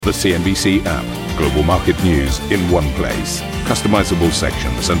The CNBC app. Global market news in one place. Customizable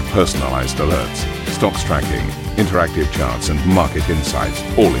sections and personalized alerts. Stocks tracking, interactive charts and market insights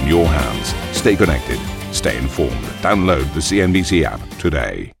all in your hands. Stay connected. Stay informed. Download the CNBC app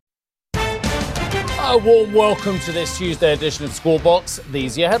today. A warm welcome to this Tuesday edition of Scorebox.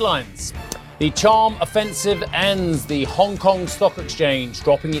 These are your headlines. The charm offensive ends. The Hong Kong Stock Exchange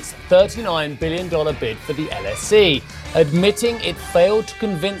dropping its $39 billion bid for the LSE, admitting it failed to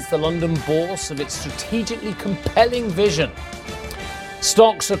convince the London bourse of its strategically compelling vision.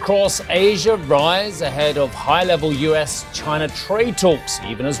 Stocks across Asia rise ahead of high-level US-China trade talks,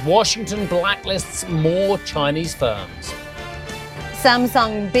 even as Washington blacklists more Chinese firms.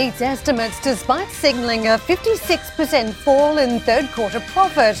 Samsung beats estimates despite signaling a 56% fall in third quarter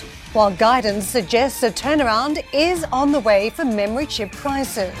profit, while guidance suggests a turnaround is on the way for memory chip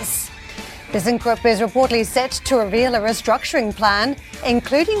prices. ThyssenKrupp is reportedly set to reveal a restructuring plan,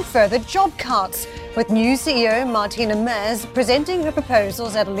 including further job cuts, with new CEO Martina Mers presenting her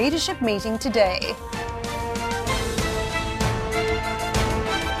proposals at a leadership meeting today.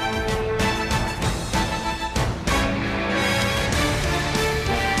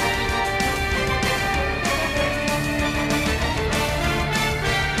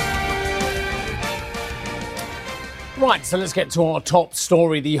 Right, so let's get to our top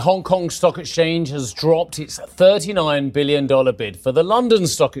story. The Hong Kong Stock Exchange has dropped its $39 billion bid for the London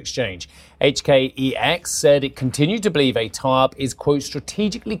Stock Exchange. HKEX said it continued to believe a tie-up is, quote,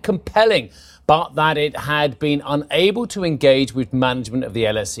 strategically compelling, but that it had been unable to engage with management of the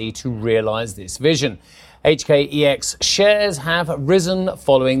LSE to realise this vision. HKEX shares have risen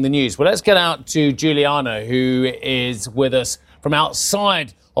following the news. Well, let's get out to Juliana, who is with us from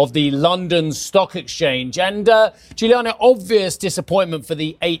outside of the London Stock Exchange. And Juliana, obvious disappointment for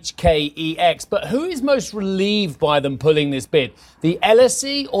the HKEX, but who is most relieved by them pulling this bid? The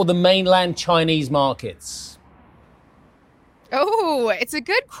LSE or the mainland Chinese markets? Oh, it's a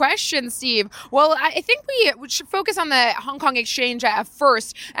good question, Steve. Well, I think we should focus on the Hong Kong Exchange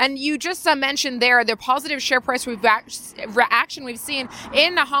first. And you just mentioned there the positive share price reaction we've seen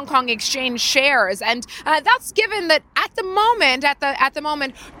in the Hong Kong Exchange shares, and that's given that at the moment,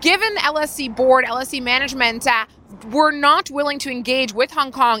 given LSE board, LSE management were not willing to engage with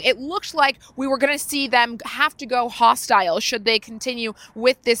Hong Kong, it looked like we were going to see them have to go hostile should they continue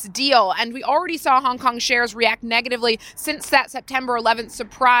with this deal. And we already saw Hong Kong shares react negatively since that September 11th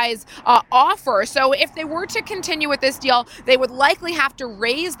surprise offer. So if they were to continue with this deal, they would likely have to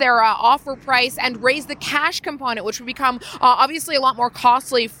raise their offer price and raise the cash component, which would become obviously a lot more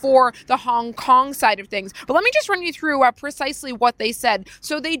costly for the Hong Kong side of things. But let me just run you through precisely what they said.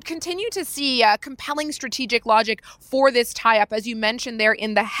 So they continue to see compelling strategic logic for this tie-up, as you mentioned there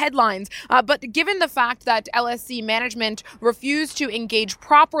in the headlines. But given the fact that LSE management refused to engage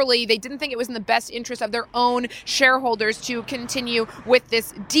properly, they didn't think it was in the best interest of their own shareholders to continue with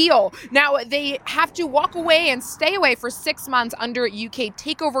this deal. Now, they have to walk away and stay away for 6 months under UK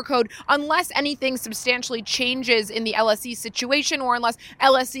takeover code unless anything substantially changes in the LSE situation or unless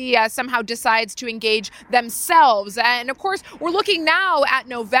LSE somehow decides to engage themselves. And of course, we're looking now at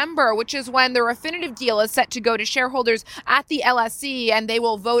November, which is when the Refinitiv deal is set to go to shareholders at the LSE, and they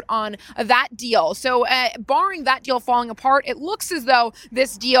will vote on that deal. So barring that deal falling apart, it looks as though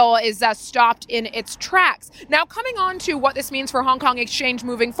this deal is stopped in its tracks. Now, coming on to what this means for Hong Kong Exchange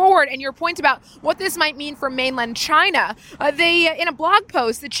moving forward, and your point about what this might mean for mainland China, in a blog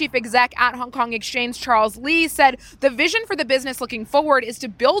post, the chief exec at Hong Kong Exchange, Charles Lee, said the vision for the business looking forward is to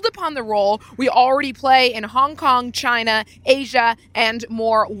build upon the role we already play in Hong Kong, China, Asia, and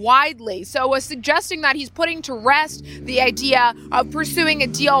more widely. So suggesting that he's putting to rest the idea of pursuing a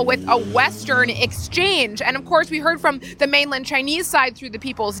deal with a Western exchange. And of course, we heard from the mainland Chinese side through the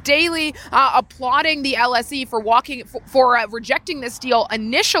People's Daily, applauding the LSE for rejecting this deal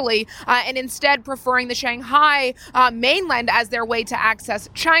initially, and instead preferring the Shanghai mainland as their way to access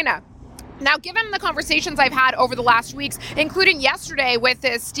China. Now, given the conversations I've had over the last weeks, including yesterday with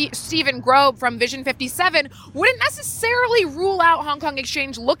Stephen Grobe from Vision 57, wouldn't necessarily rule out Hong Kong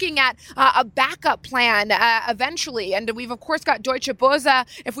Exchange looking at a backup plan eventually. And we've, of course, got Deutsche Börse.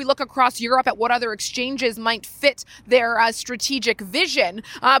 If we look across Europe at what other exchanges might fit their strategic vision.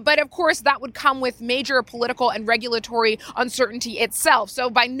 But, of course, that would come with major political and regulatory uncertainty itself.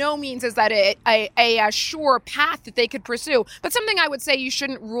 So by no means is that a sure path that they could pursue, but something I would say you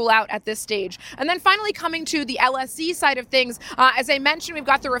shouldn't rule out at this stage. And then finally coming to the LSE side of things, as I mentioned, we've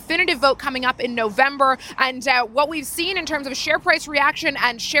got the Refinitiv vote coming up in November. And what we've seen in terms of share price reaction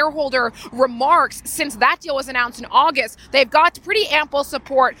and shareholder remarks since that deal was announced in August, they've got pretty ample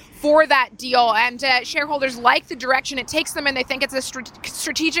support for that deal. And shareholders like the direction it takes them, and they think it's a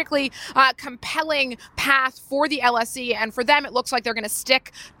strategically compelling path for the LSE. And for them, it looks like they're going to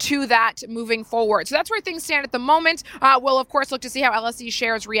stick to that moving forward. So that's where things stand at the moment. We'll, of course, look to see how LSE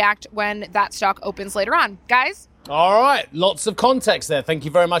shares react when that stock opens later on. Guys? All right, lots of context there. Thank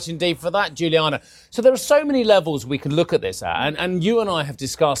you very much indeed for that, Juliana. So there are so many levels we could look at this at, and you and I have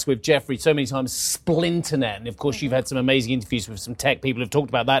discussed with Jeffrey so many times Splinternet, and of course you've had some amazing interviews with some tech people who've talked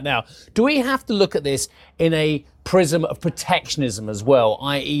about that now. Do we have to look at this in a prism of protectionism as well,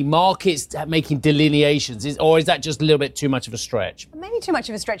 i.e. markets making delineations, or is that just a little bit too much of a stretch? Maybe too much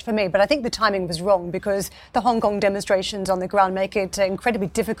of a stretch for me, but I think the timing was wrong because the Hong Kong demonstrations on the ground make it incredibly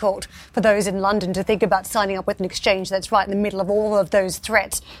difficult for those in London to think about signing up with an exchange that's right in the middle of all of those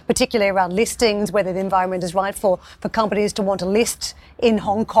threats, particularly around listings, whether the environment is right for companies to want to list in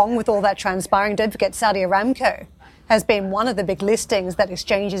Hong Kong with all that transpiring. Don't forget Saudi Aramco has been one of the big listings that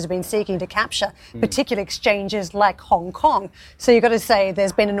exchanges have been seeking to capture, particularly exchanges like Hong Kong. So you've got to say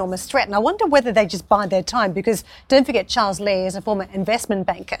there's been enormous threat. And I wonder whether they just bide their time, because don't forget Charles Lee is a former investment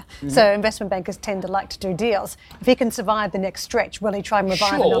banker. So investment bankers tend to like to do deals. If he can survive the next stretch, will he try and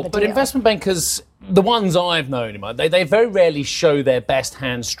revive another deal? Sure, but investment bankers, the ones I've known, they very rarely show their best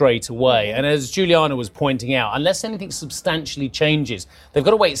hand straight away. And as Juliana was pointing out, unless anything substantially changes, they've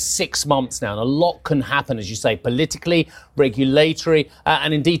got to wait 6 months now. And a lot can happen, as you say, politically, regulatory,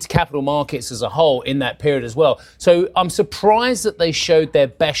 and indeed to capital markets as a whole in that period as well. So I'm surprised that they showed their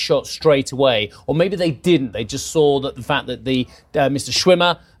best shot straight away. Or maybe they didn't. They just saw that the fact that the Mr.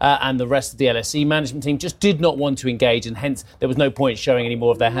 Schwimmer and the rest of the LSE management team just did not want to engage, and hence there was no point showing any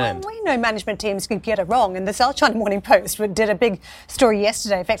more of their hand. Well, we know management teams can get it wrong, and the South China Morning Post did a big story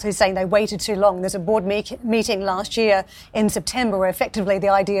yesterday effectively saying they waited too long. There's a board meeting last year in September where effectively the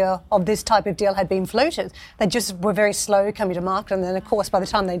idea of this type of deal had been floated. They just were very slow coming to market, and then of course by the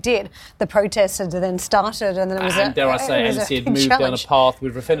time they did, the protests had then started, and then it was dare I say, LSE had moved down a path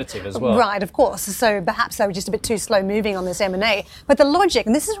with Refinitiv as well. Right, of course. So perhaps they were just a bit too slow moving on this M&A. But the logic,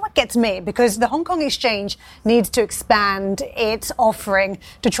 and this is what gets me, because the Hong Kong Exchange needs to expand its offering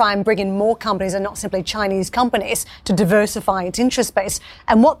to try and bring in more companies and not simply Chinese companies to diversify its interest base.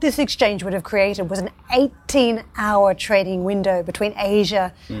 And what this exchange would have created was an 18-hour trading window between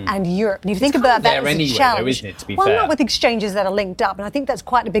Asia and Europe. And if you think about that as a challenge, though, isn't it, to be well, fair? not with exchanges that are linked up. And I think that's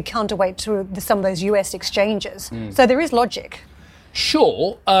quite a big counterweight to some of those US exchanges. So there is logic.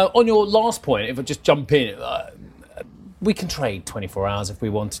 Sure. On your last point, if I just jump in, we can trade 24 hours if we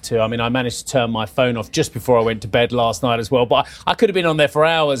wanted to. I mean, I managed to turn my phone off just before I went to bed last night as well. But I could have been on there for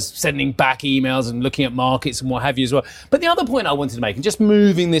hours sending back emails and looking at markets and what have you as well. But the other point I wanted to make, and just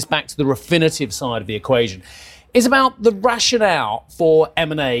moving this back to the Refinitiv side of the equation, is about the rationale for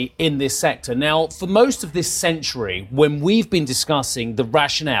M&A in this sector. Now, for most of this century, when we've been discussing the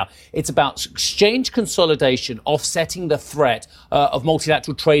rationale, it's about exchange consolidation offsetting the threat of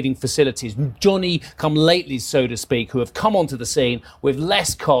multilateral trading facilities, Johnny come lately, so to speak, who have come onto the scene with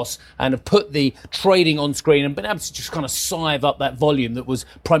less costs and have put the trading on screen and been able to just kind of sieve up that volume that was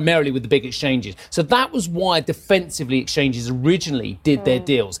primarily with the big exchanges. So that was why defensively exchanges originally did their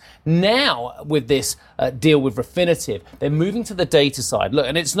deals. Now, with this deal with Refinitiv, they're moving to the data side. Look,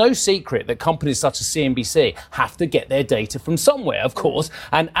 and it's no secret that companies such as CNBC have to get their data from somewhere, of course,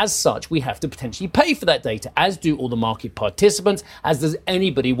 and as such, we have to potentially pay for that data, as do all the market participants, as does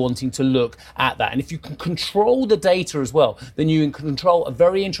anybody wanting to look at that. And if you can control the data as well, then you can control a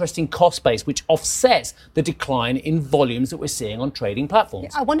very interesting cost base, which offsets the decline in volumes that we're seeing on trading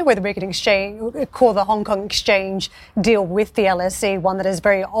platforms. I wonder whether we can call the Hong Kong Exchange deal with the LSE one that is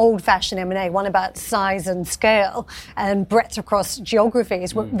very old-fashioned M&A, one about size and scale and breadth across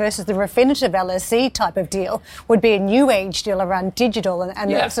geographies, versus the Refinitiv LSE type of deal would be a new age deal around digital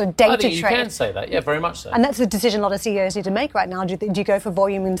and sort of data trade. You can say that, very much so. And that's a decision a lot of CEOs need to make right now. Do you go for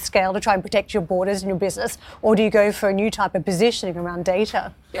volume and scale to try and protect your borders and your business, or do you go for a new type of positioning around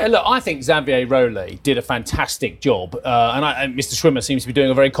data? Yeah, look, I think Xavier Rollet did a fantastic job, and Mr. Schwimmer seems to be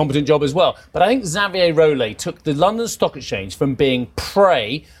doing a very competent job as well. But I think Xavier Rollet took the London Stock Exchange from being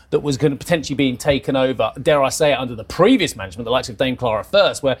prey that was going to potentially being taken over, dare I say it, under the previous management, the likes of Dame Clara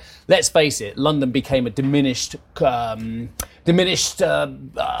First, where, let's face it, London became a diminished power,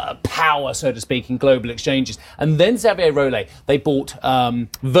 so to speak, in global exchanges. And then Xavier Rollet, they bought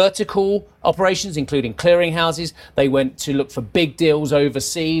vertical operations, including clearinghouses. They went to look for big deals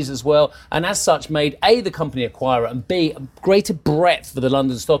overseas as well, and as such made A, the company acquirer, and B, a greater breadth for the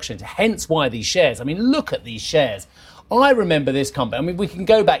London Stock Exchange, hence why these shares, I mean, look at these shares. I remember this company. I mean, we can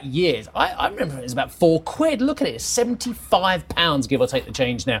go back years. I remember it was about £4. Look at it, £75, give or take the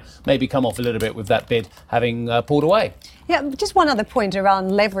change now. Maybe come off a little bit with that bid having pulled away. Yeah, just one other point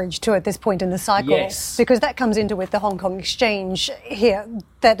around leverage too at this point in the cycle. Yes. Because that comes into with the Hong Kong exchange here,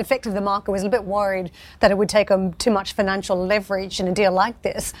 that effectively the market was a little bit worried that it would take too much financial leverage in a deal like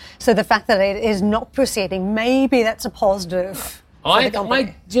this. So the fact that it is not proceeding, maybe that's a positive. Do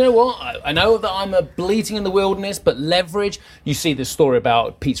you know what? I know that I'm a bleating in the wilderness, but leverage, you see this story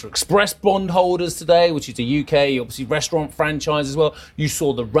about Pizza Express bondholders today, which is a UK, obviously, restaurant franchise as well. You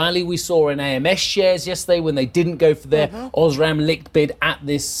saw the rally we saw in AMS shares yesterday when they didn't go for their Osram linked bid at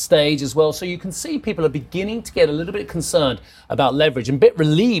this stage as well. So you can see people are beginning to get a little bit concerned about leverage and a bit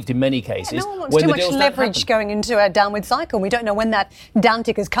relieved in many cases. No one wants too much leverage going into a downward cycle. We don't know when that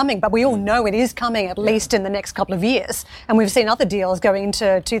downtick is coming, but we all know it is coming at least in the next couple of years. And we've seen other deals going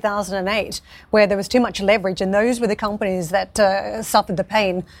into 2008 where there was too much leverage, and those were the companies that suffered the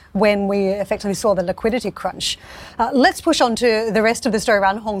pain when we effectively saw the liquidity crunch. Let's push on to the rest of the story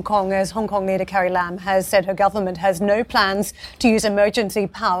around Hong Kong, as Hong Kong leader Carrie Lam has said her government has no plans to use emergency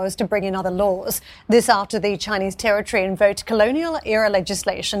powers to bring in other laws. This after the Chinese territory invoked colonial-era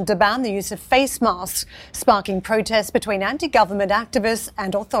legislation to ban the use of face masks, sparking protests between anti-government activists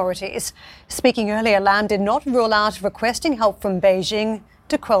and authorities. Speaking earlier, Lam did not rule out requesting help from Beijing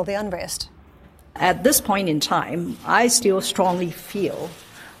to quell the unrest. At this point in time, I still strongly feel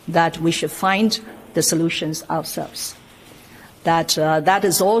that we should find the solutions ourselves. That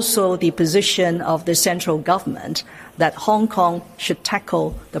is also the position of the central government, that Hong Kong should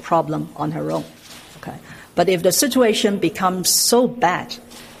tackle the problem on her own. Okay. But if the situation becomes so bad,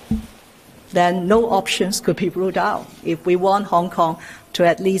 then no options could be ruled out if we want Hong Kong to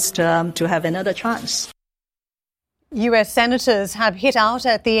at least to have another chance. US senators have hit out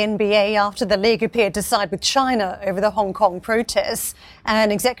at the NBA after the league appeared to side with China over the Hong Kong protests.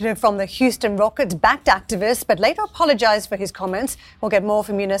 An executive from the Houston Rockets backed activists, but later apologised for his comments. We'll get more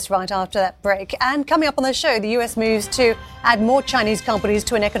from Eunice right after that break. And coming up on the show, the US moves to add more Chinese companies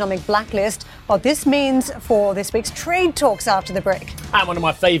to an economic blacklist. What this means for this week's trade talks after the break. And one of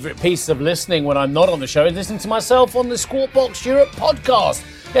my favourite pieces of listening when I'm not on the show is listening to myself on the Squawk Box Europe podcast.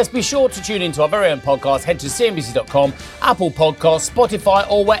 Yes, be sure to tune into our very own podcast. Head to cnbc.com, Apple Podcasts, Spotify,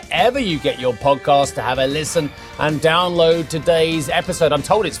 or wherever you get your podcast to have a listen and download today's episode. I'm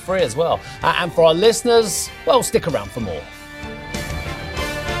told it's free as well. And for our listeners, well, stick around for more.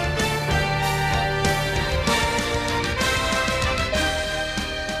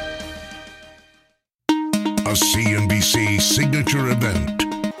 A CNBC signature event.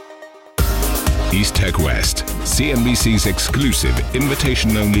 East Tech West, CNBC's exclusive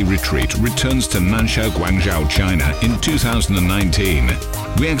invitation-only retreat, returns to Nanshao, Guangzhou, China in 2019.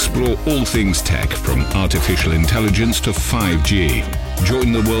 We explore all things tech, from artificial intelligence to 5G.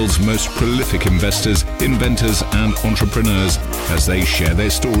 Join the world's most prolific investors, inventors, and entrepreneurs as they share their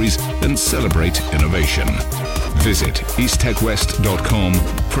stories and celebrate innovation. Visit easttechwest.com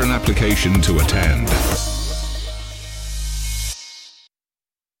for an application to attend.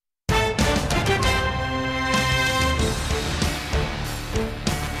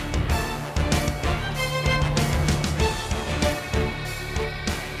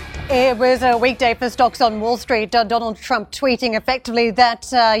 It was a weekday for stocks on Wall Street. Donald Trump tweeting effectively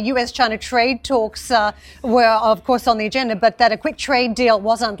that US-China trade talks were, of course, on the agenda, but that a quick trade deal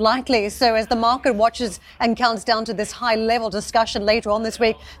wasn't likely. So as the market watches and counts down to this high-level discussion later on this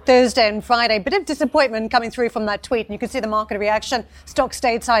week, Thursday and Friday, bit of disappointment coming through from that tweet. And you can see the market reaction. Stock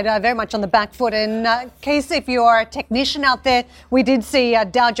stateside very much on the back foot. In case if you are a technician out there, we did see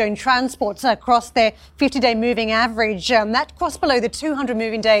Dow Jones Transports cross their 50-day moving average. That crossed below the 200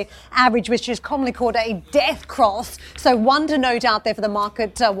 moving day average, which is commonly called a death cross. So one to note out there for the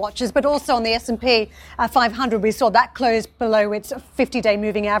market watchers, but also on the S&P 500, we saw that close below its 50-day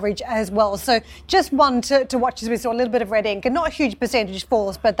moving average as well. So just one to watch as we saw a little bit of red ink and not a huge percentage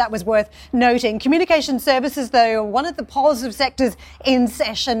falls, but that was worth noting. Communication services, though, one of the positive sectors in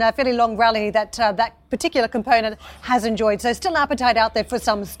session, a fairly long rally that particular component has enjoyed. So still appetite out there for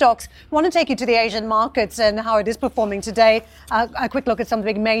some stocks. Want to take you to the Asian markets and how it is performing today. A quick look at some of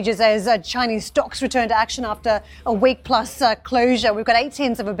the big majors as Chinese stocks return to action after a week plus closure. We've got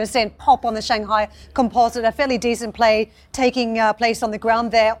 0.8% pop on the Shanghai Composite, a fairly decent play taking place on the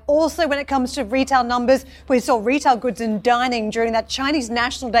ground there. Also, when it comes to retail numbers, we saw retail goods and dining during that Chinese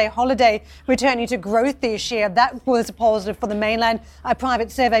National Day holiday returning to growth this year. That was a positive for the mainland. A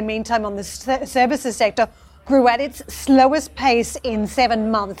private survey, meantime, on the services sector grew at its slowest pace in 7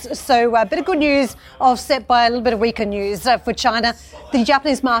 months. So a bit of good news offset by a little bit of weaker news for China. The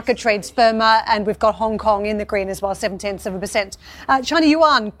Japanese market trades firmer, and we've got Hong Kong in the green as well, 0.7%. China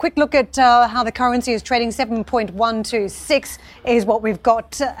yuan, quick look at how the currency is trading. 7.126 is what we've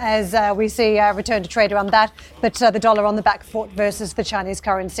got as we see a return to trade around that. But the dollar on the back foot versus the Chinese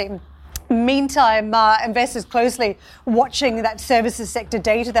currency. Meantime, investors closely watching that services sector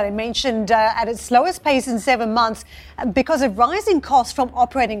data that I mentioned at its slowest pace in 7 months because of rising costs from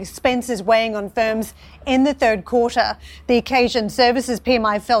operating expenses weighing on firms in the third quarter. The occasion services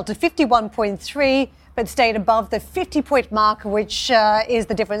PMI fell to 51.3, but stayed above the 50-point mark, which is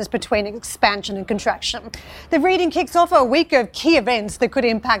the difference between expansion and contraction. The reading kicks off a week of key events that could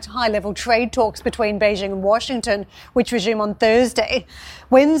impact high-level trade talks between Beijing and Washington, which resume on Thursday.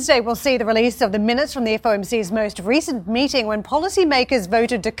 Wednesday, we'll see the release of the minutes from the FOMC's most recent meeting when policymakers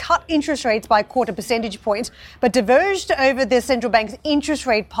voted to cut interest rates by a quarter percentage point, but diverged over the central bank's interest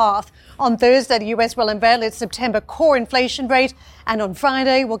rate path. On Thursday, the US will unveil its September core inflation rate, and on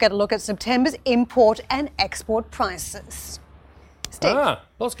Friday, we'll get a look at September's import and export prices. Steve.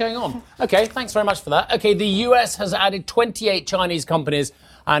 Lots going on. Okay, thanks very much for that. Okay, the US has added 28 Chinese companies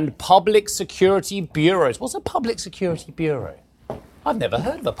and public security bureaus. What's a public security bureau? I've never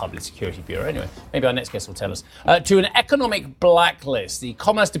heard of a public security bureau. Anyway, maybe our next guest will tell us. To an economic blacklist, the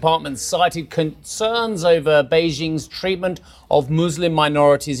Commerce Department cited concerns over Beijing's treatment of Muslim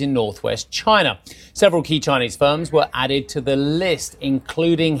minorities in northwest China. Several key Chinese firms were added to the list,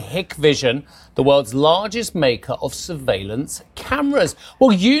 including Hikvision, the world's largest maker of surveillance cameras.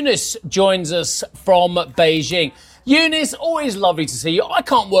 Well, Eunice joins us from Beijing. Eunice, always lovely to see you. I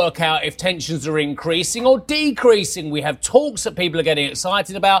can't work out if tensions are increasing or decreasing. We have talks that people are getting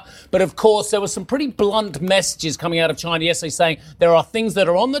excited about. But of course, there were some pretty blunt messages coming out of China yesterday saying there are things that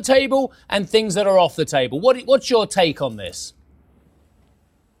are on the table and things that are off the table. What's your take on this?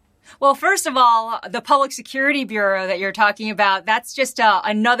 Well, first of all, the Public Security Bureau that you're talking about, that's just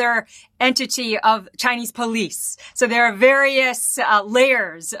another entity of Chinese police. So there are various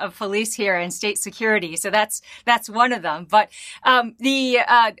layers of police here in state security. So that's one of them. But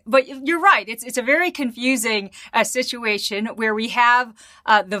but you're right. It's a very confusing situation where we have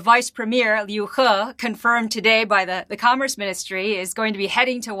the Vice Premier Liu He confirmed today by the Commerce Ministry is going to be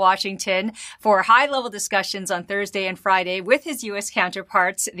heading to Washington for high-level discussions on Thursday and Friday with his U.S.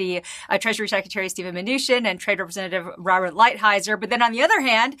 counterparts, the Treasury Secretary Steven Mnuchin and Trade Representative Robert Lighthizer. But then on the other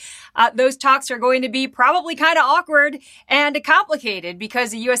hand, those talks are going to be probably kind of awkward and complicated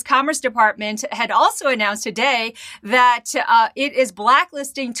because the U.S. Commerce Department had also announced today that it is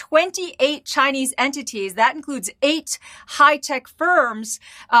blacklisting 28 Chinese entities. That includes 8 high-tech firms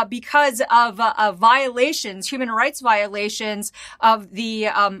because of violations, human rights violations of the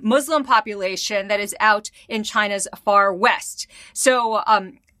Muslim population that is out in China's far west. So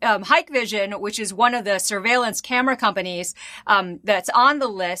Hikvision, which is one of the surveillance camera companies that's on the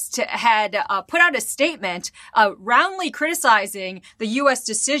list, had put out a statement roundly criticizing the U.S.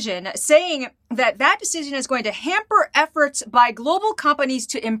 decision, saying that decision is going to hamper efforts by global companies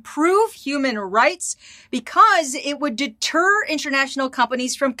to improve human rights because it would deter international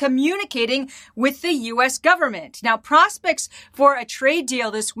companies from communicating with the U.S. government. Now, prospects for a trade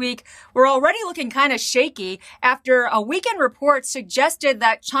deal this week were already looking kind of shaky after a weekend report suggested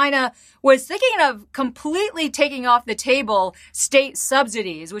that China was thinking of completely taking off the table state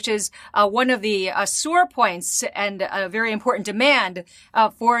subsidies, which is one of the sore points and a very important demand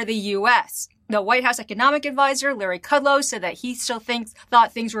for the U.S. The White House economic advisor, Larry Kudlow, said that he still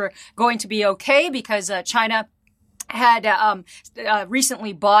thought things were going to be okay because China had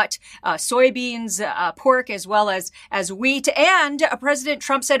recently bought soybeans, pork, as well as wheat. And President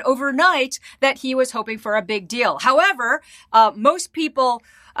Trump said overnight that he was hoping for a big deal. However, most people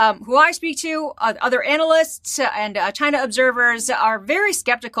who I speak to, other analysts and China observers are very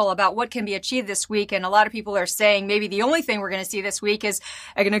skeptical about what can be achieved this week. And a lot of people are saying maybe the only thing we're going to see this week is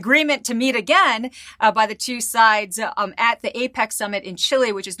an agreement to meet again by the two sides at the APEC summit in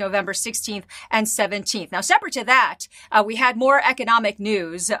Chile, which is November 16th and 17th. Now, separate to that, we had more economic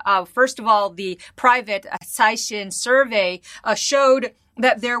news. First of all, the private Caixin survey showed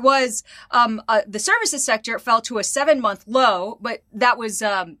that there was the services sector fell to a 7-month low, but that was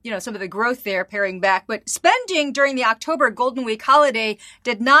some of the growth there paring back. But spending during the October Golden Week holiday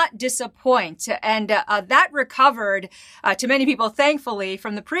did not disappoint, and that recovered to many people, thankfully,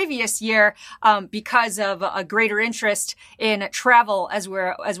 from the previous year because of a greater interest in travel as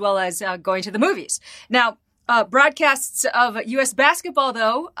well as going to the movies. Now, Broadcasts of U.S. basketball,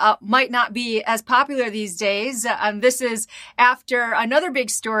 though, might not be as popular these days. This is after another big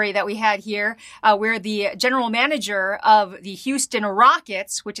story that we had here, where the general manager of the Houston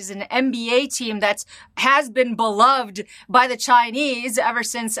Rockets, which is an NBA team that has been beloved by the Chinese ever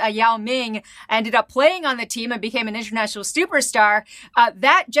since Yao Ming ended up playing on the team and became an international superstar,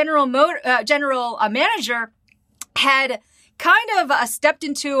 that general manager had kind of stepped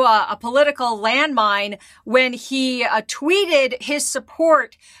into a political landmine when he tweeted his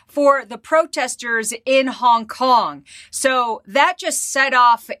support for the protesters in Hong Kong. So that just set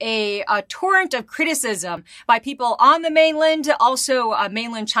off a torrent of criticism by people on the mainland, also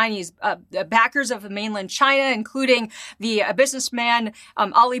mainland Chinese backers of mainland China, including the businessman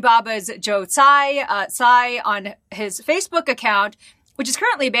Alibaba's Zhou Tsai on his Facebook account, which is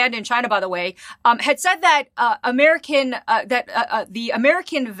currently banned in China, by the way, had said that the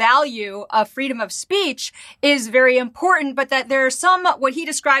American value of freedom of speech is very important, but that there are some what he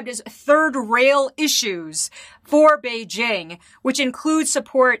described as third rail issues for Beijing, which include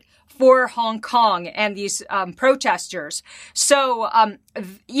support for Hong Kong and these protesters. So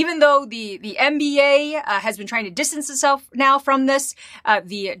even though the NBA has been trying to distance itself now from this,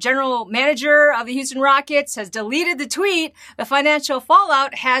 the general manager of the Houston Rockets has deleted the tweet. The financial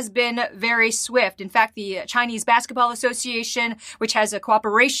fallout has been very swift. In fact, the Chinese Basketball Association, which has a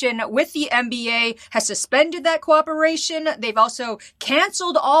cooperation with the NBA, has suspended that cooperation. They've also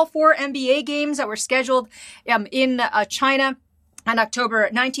canceled all 4 NBA games that were scheduled in China on October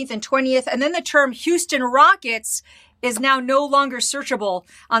 19th and 20th. And then the term Houston Rockets is now no longer searchable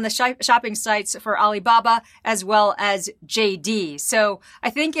on the shopping sites for Alibaba as well as JD. So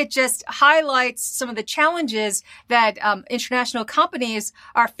I think it just highlights some of the challenges that international companies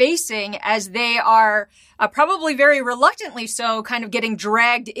are facing as they are probably very reluctantly so kind of getting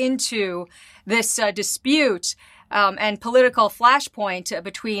dragged into this dispute and political flashpoint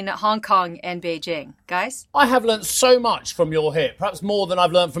between Hong Kong and Beijing. Guys? I have learnt so much from your hit, perhaps more than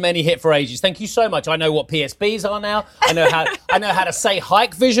I've learnt from any hit for ages. Thank you so much. I know what PSBs are now. I know how to say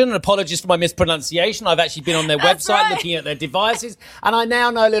Hike Vision, and apologies for my mispronunciation. I've actually been on their website looking at their devices, and I now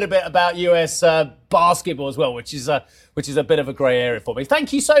know a little bit about US basketball as well, which is a bit of a grey area for me.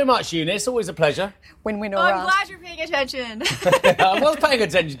 Thank you so much, Eunice. Always a pleasure. Win-win all round. I'm glad you're paying attention. I was paying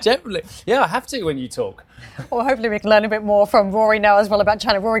attention, generally. Yeah, I have to when you talk. Well, hopefully we can learn a bit more from Rory now as well about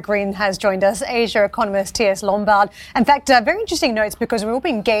China. Rory Green has joined us, Asia economist T.S. Lombard. In fact, very interesting notes because we've all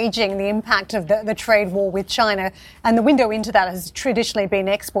been gauging the impact of the trade war with China, and the window into that has traditionally been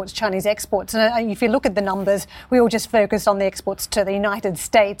exports, Chinese exports. And if you look at the numbers, we all just focused on the exports to the United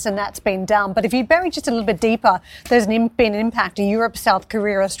States, and that's been down. But if you bury just a little bit deeper, there's been an impact to Europe, South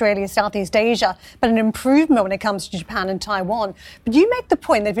Korea, Australia, Southeast Asia, but an improvement when it comes to Japan and Taiwan. But you make the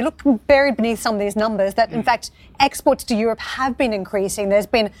point that if you look buried beneath some of these numbers, that in fact exports to Europe have been increasing. There's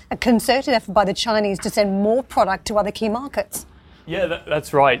been a concerted effort by the Chinese to send more product to other key markets. Yeah,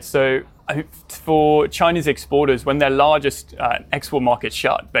 that's right. So for Chinese exporters, when their largest export market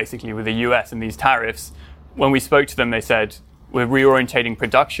shut, basically with the US and these tariffs, when we spoke to them, they said, we're reorientating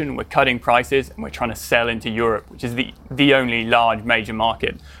production, we're cutting prices, and we're trying to sell into Europe, which is the only large major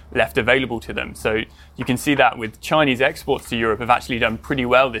market left available to them. So you can see that with Chinese exports to Europe have actually done pretty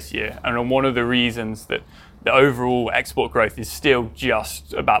well this year. And one of the reasons that the overall export growth is still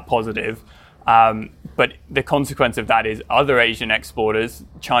just about positive. But the consequence of that is other Asian exporters,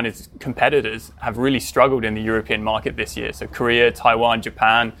 China's competitors, have really struggled in the European market this year. So Korea, Taiwan,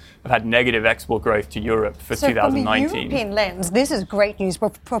 Japan have had negative export growth to Europe for 2019. From the European lens, this is great news for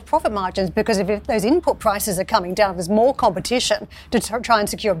profit margins, because if those input prices are coming down, if there's more competition to try and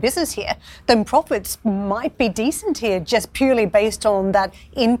secure business here, then profits might be decent here just purely based on that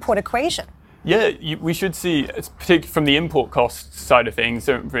input equation. Yeah, we should see, particularly from the import cost side of things,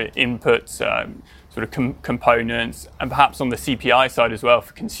 so for inputs, sort of components, and perhaps on the CPI side as well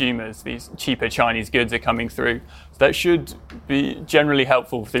for consumers, these cheaper Chinese goods are coming through. So that should be generally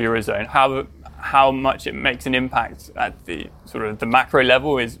helpful for the Eurozone. How much it makes an impact at the sort of the macro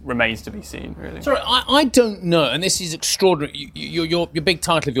level remains to be seen, really. Sorry, I don't know, and this is extraordinary. Your big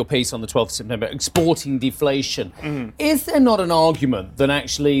title of your piece on the 12th of September, Exporting Deflation. Mm-hmm. Is there not an argument that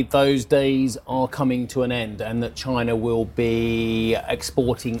actually those days are coming to an end and that China will be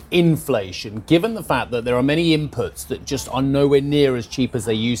exporting inflation, given the fact that there are many inputs that just are nowhere near as cheap as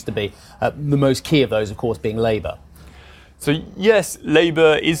they used to be, the most key of those, of course, being labour? So yes,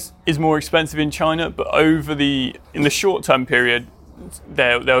 labour is more expensive in China, but in the short-term period,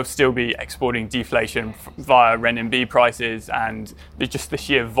 they'll still be exporting deflation via renminbi prices and just the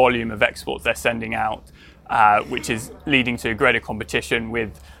sheer volume of exports they're sending out, which is leading to greater competition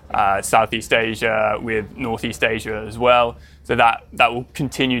with Southeast Asia, with Northeast Asia as well. So that will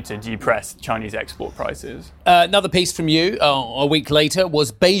continue to depress Chinese export prices. Another piece from you a week later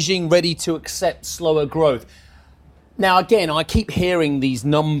was Beijing ready to accept slower growth. Now, again, I keep hearing these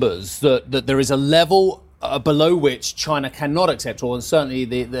numbers that there is a level below which China cannot accept, or certainly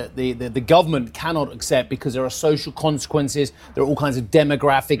the government cannot accept, because there are social consequences, there are all kinds of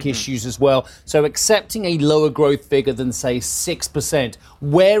demographic issues as well. So accepting a lower growth figure than, say, 6%,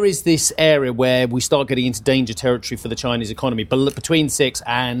 where is this area where we start getting into danger territory for the Chinese economy? Between 6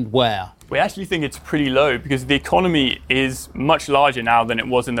 and where? We actually think it's pretty low because the economy is much larger now than it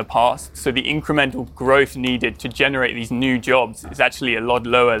was in the past. So the incremental growth needed to generate these new jobs is actually a lot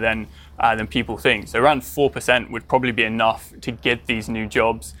lower than people think. So around 4% would probably be enough to get these new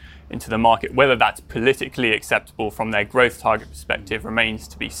jobs into the market. Whether that's politically acceptable from their growth target perspective remains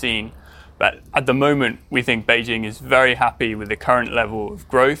to be seen. But at the moment, we think Beijing is very happy with the current level of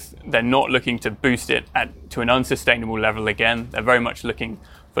growth. They're not looking to boost it to an unsustainable level again. They're very much looking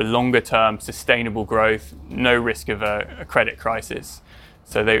for longer term sustainable growth, no risk of a credit crisis.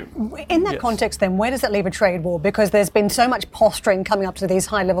 So in that context, then, where does it leave a trade war? Because there's been so much posturing coming up to these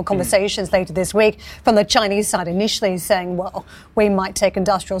high-level conversations later this week from the Chinese side, initially saying, well, we might take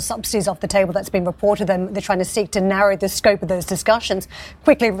industrial subsidies off the table. That's been reported. Then they're trying to seek to narrow the scope of those discussions.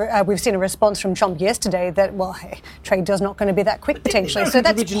 Quickly, we've seen a response from Trump yesterday that, well, hey, trade deal's not going to be that quick, potentially. So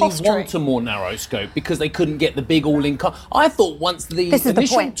that's originally posturing. Want a more narrow scope because they couldn't get the big all-in... I thought once the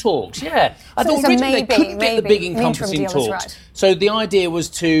initial talks, I thought originally they couldn't get the big encompassing talks. Right. So the idea was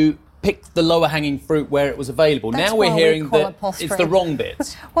to pick the lower-hanging fruit where it was available. Now we're hearing that it's the wrong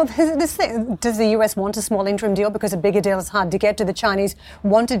bits. Well, this thing, does the US want a small interim deal because a bigger deal is hard to get? Do the Chinese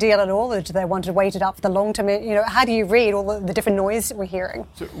want a deal at all, or do they want to wait it up for the long term? How do you read all the different noise that we're hearing?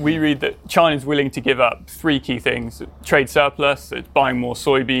 So we read that China's willing to give up 3 key things: trade surplus, so it's buying more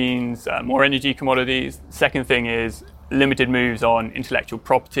soybeans, more energy commodities. The second thing is limited moves on intellectual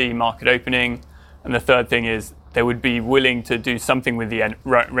property, market opening, and the third thing is they would be willing to do something with the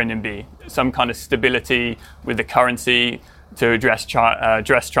renminbi, some kind of stability with the currency to address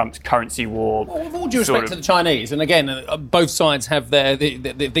Trump's currency war. Well, with all due respect to the Chinese, and again, both sides have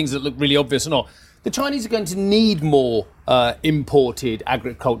the things that look really obvious or not, the Chinese are going to need more imported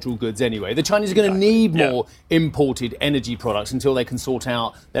agricultural goods anyway. The Chinese are going to need more imported energy products until they can sort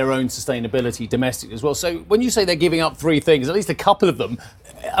out their own sustainability domestically as well. So when you say they're giving up 3 things, at least a couple of them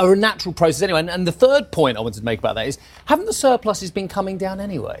are a natural process anyway. And the third point I wanted to make about that is, haven't the surpluses been coming down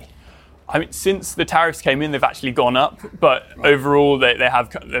anyway? I mean, since the tariffs came in, they've actually gone up, but overall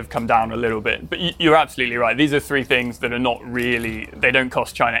they've come down a little bit. But you're absolutely right. These are 3 things that are not really, they don't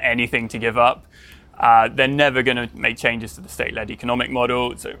cost China anything to give up. They're never going to make changes to the state-led economic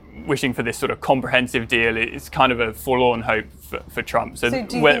model. So wishing for this sort of comprehensive deal is kind of a forlorn hope for Trump. So do you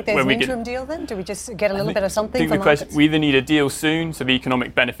think there's an interim deal then? Do we just get a little bit of something for markets? We either need a deal soon, so the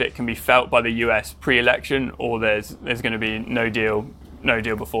economic benefit can be felt by the US pre-election, or there's going to be no deal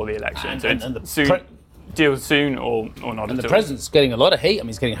before the election. Deal soon or not at all. And the president's getting a lot of heat. I mean,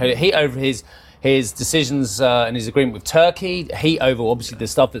 he's getting heat over his decisions and his agreement with Turkey, heat over obviously the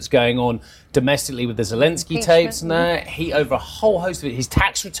stuff that's going on domestically with the Zelensky tapes and that, heat over a whole host of it. His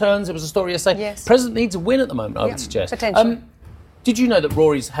tax returns, there was a story yesterday. Yes. President needs a win at the moment, I would suggest. Potentially. Did you know that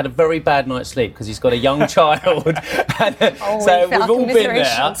Rory's had a very bad night's sleep because he's got a young child? So we've all been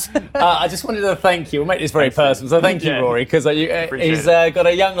there. I just wanted to thank you. We'll make this very personal. So thank you, Rory, because he's got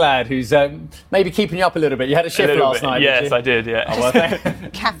a young lad who's maybe keeping you up a little bit. You had a shift last night, Yes, did you? I did, yeah. Oh, well,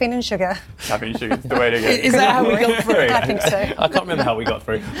 caffeine and sugar. Caffeine and sugar is the way to go. Is that how we got through? I think so. I can't remember how we got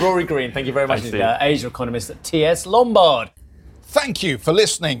through. Rory Green, thank you very much. Asia economist at TS Lombard. Thank you for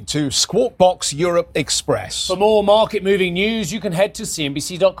listening to Squawk Box Europe Express. For more market-moving news, you can head to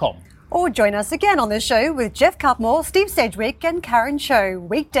CNBC.com. Or join us again on the show with Jeff Cutmore, Steve Sedgwick and Karen Cho,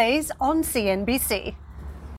 weekdays on CNBC.